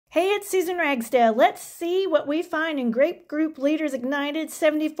Hey, it's Susan Ragsdale. Let's see what we find in Great Group Leaders Ignited,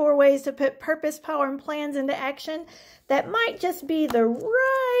 74 ways to put purpose, power, and plans into action. That might just be the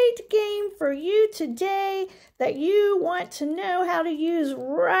right game for you today that you want to know how to use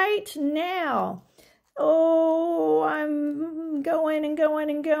right now. Oh, I'm going and going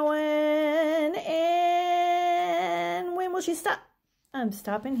and going. And when will she stop? I'm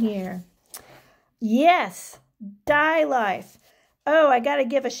stopping here. Yes, die life. Oh, I got to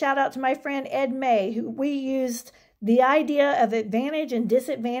give a shout out to my friend Ed May, who we used the idea of advantage and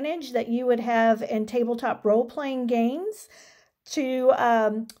disadvantage that you would have in tabletop role-playing games to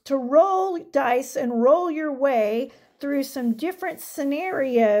roll dice and roll your way through some different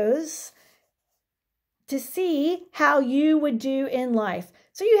scenarios to see how you would do in life.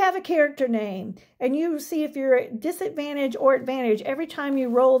 So you have a character name and you see if you're at disadvantage or advantage every time you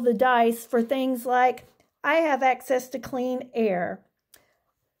roll the dice for things like, I have access to clean air.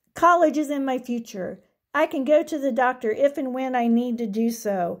 College is in my future. I can go to the doctor if and when I need to do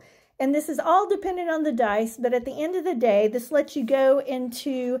so. And this is all dependent on the dice, but at the end of the day, this lets you go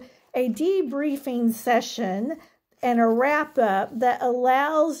into a debriefing session and a wrap-up that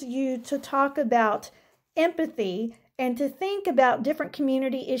allows you to talk about empathy and to think about different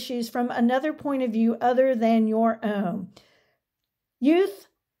community issues from another point of view other than your own. Youth,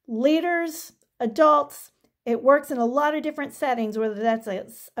 leaders, adults, it works in a lot of different settings, whether that's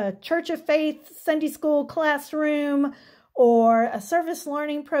a church of faith, Sunday school classroom, or a service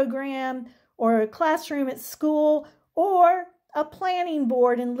learning program, or a classroom at school, or a planning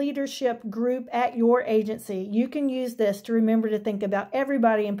board and leadership group at your agency. You can use this to remember to think about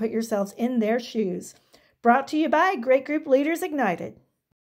everybody and put yourselves in their shoes. Brought to you by Great Group Leaders Ignited.